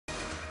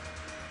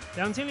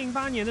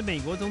2008年的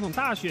美国总统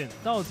大选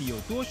到底有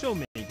多受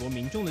美国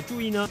民众的注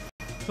意呢？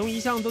从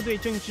一向都对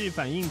政治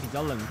反应比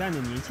较冷淡的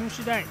年轻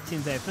世代，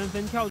现在纷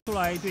纷跳出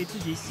来对自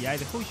己喜爱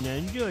的候选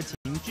人热情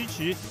支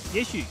持，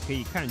也许可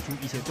以看出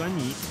一些端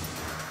倪。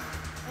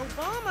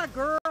Obama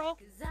girl.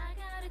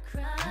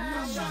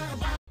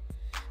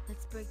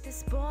 Let's break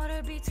this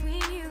border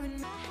between you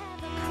and I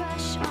have a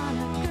crush on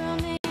a girl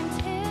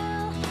named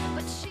Hill,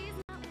 but she's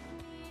not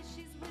with me,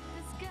 she's with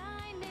this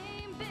guy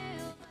named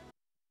Bill.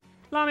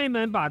 辣妹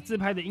们把自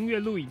拍的音乐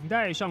录影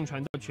带上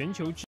传到全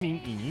球知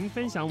名影音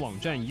分享网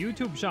站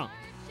YouTube 上，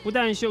不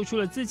但秀出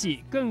了自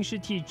己，更是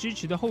替支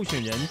持的候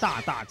选人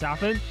大大加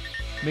分。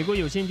美国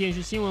有线电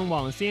视新闻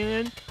网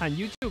CNN 和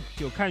YouTube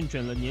就看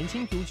准了年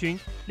轻族群，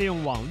利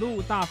用网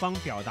络大方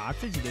表达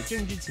自己的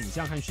政治倾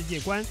向和世界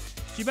观，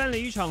举办了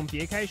一场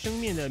别开生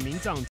面的民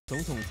党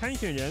总统参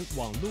选人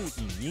网络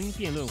影音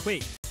辩论会。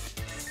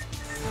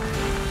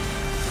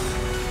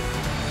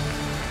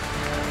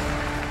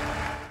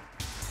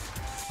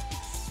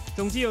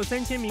总计有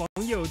3000名网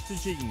友自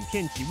制影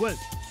片提问，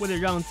为了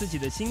让自己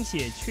的心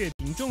血确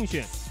评中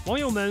选，网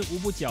友们无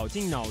不绞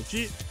尽脑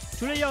汁。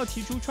除了要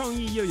提出创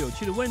意又有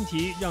趣的问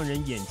题，让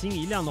人眼睛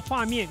一亮的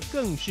画面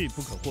更是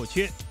不可或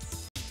缺。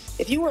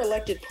If you were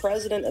elected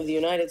president of the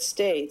United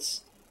States,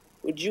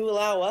 would you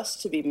allow us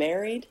to be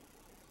married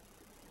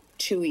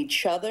to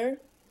each other?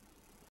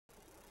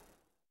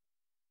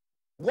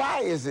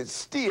 Why is it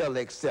still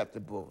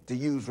acceptable to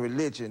use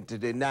religion to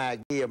deny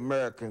gay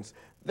Americans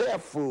their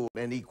full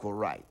and equal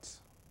rights?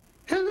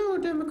 Hello,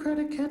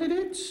 Democratic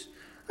candidates.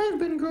 I've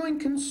been growing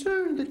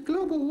concerned that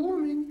global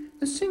warming,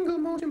 the single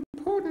most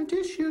important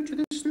issue to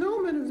the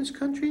snowmen of this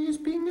country, is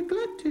being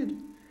neglected.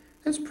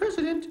 As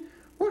president,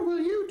 what will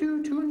you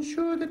do to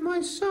ensure that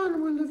my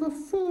son will live a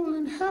full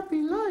and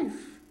happy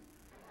life?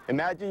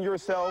 Imagine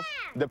yourself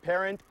the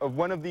parent of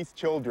one of these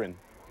children.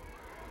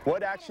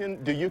 What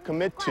action do you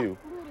commit to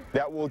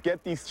that will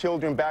get these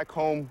children back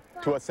home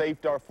to a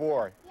safe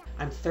Darfur?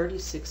 I'm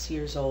 36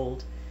 years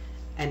old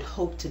and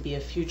hope to be a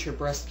future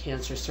breast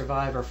cancer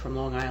survivor from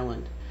Long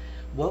Island.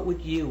 What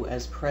would you,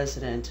 as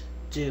president,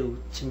 do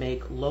to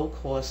make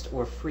low-cost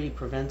or free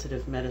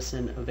preventative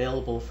medicine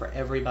available for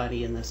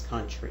everybody in this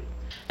country?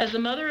 As the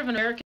mother of an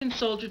American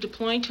soldier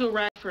deploying to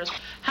Iraq for us,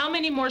 how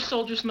many more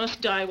soldiers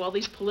must die while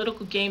these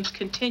political games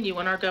continue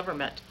in our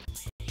government?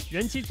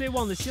 人气最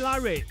旺的希拉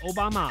蕊、奥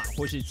巴马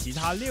或是其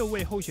他6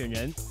位候选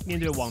人，面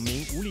对网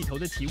民无厘头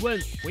的提问，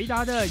回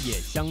答的也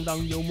相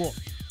当幽默。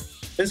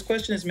This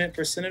question is meant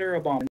for Senator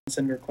Obama and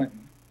Senator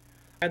Clinton.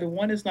 Either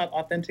one is not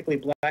authentically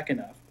black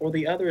enough, or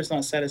the other is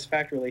not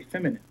satisfactorily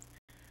feminine.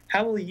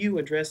 How will you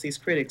address these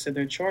critics and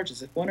their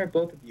charges if one or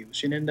both of you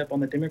should end up on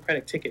the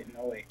Democratic ticket in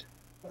 2008?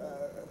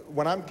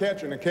 When I'm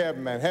catching a cab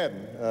in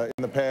Manhattan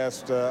in the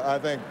past, I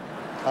think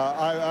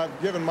I've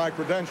given my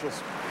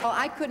credentials. Well,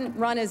 I couldn't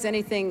run as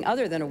anything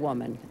other than a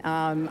woman.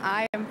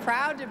 I am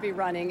proud to be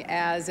running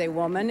as a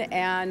woman,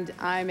 and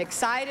I'm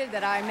excited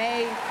that I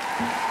may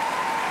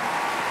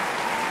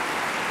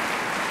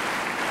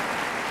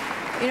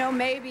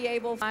be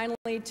able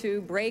finally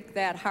to break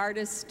that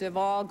hardest of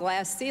all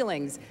glass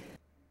ceilings.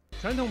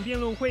 传统辩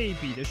论会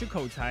比的是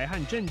口才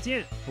和政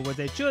见，不过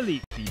在这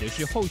里比的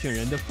是候选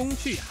人的风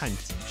趣和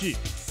极致。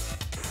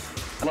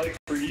I'd like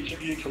for each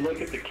of you to look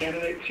at the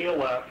candidate to your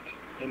left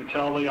and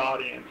tell the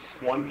audience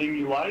one thing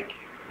you like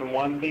and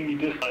one thing you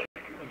dislike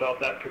about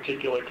that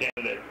particular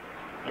candidate.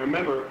 And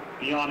remember,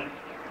 be honest.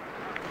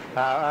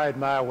 I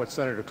admire what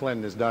Senator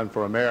Clinton has done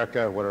for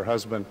America, what her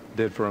husband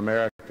did for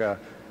America.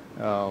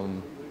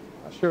 I'm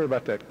not sure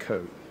about that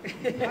coat.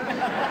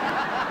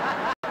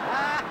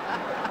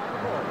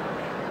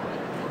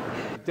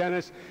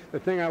 Dennis, the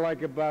thing I like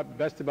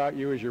best about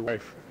you is your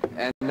wife.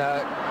 And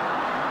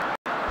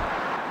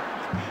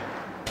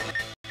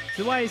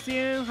此外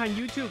 ，CNN 和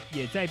YouTube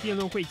也在辩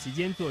论会期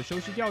间做收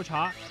视调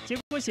查，结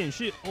果显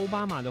示奥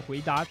巴马的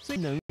回答最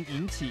能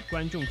引起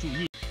观众注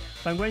意，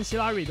反观希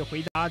拉蕊的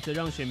回答则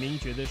让选民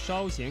觉得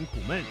稍显苦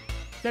闷。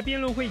在辩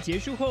论会结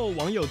束后，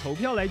网友投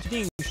票来决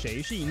定谁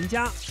是赢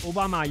家。奥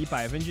巴马以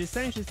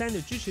33%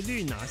的支持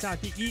率拿下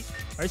第1，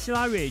而希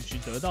拉蕊只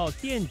得到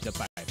垫底的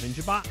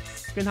8%，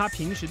跟他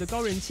平时的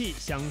高人气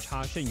相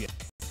差甚远。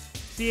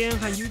CNN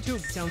和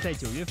YouTube 将在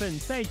9月份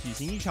再举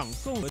行一场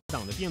共和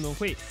党的辩论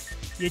会，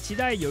也期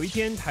待有一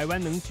天台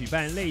湾能举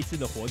办类似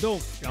的活动，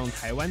让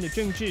台湾的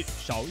政治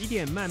少一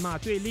点谩骂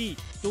对立，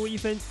多一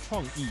分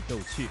创意逗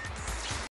趣。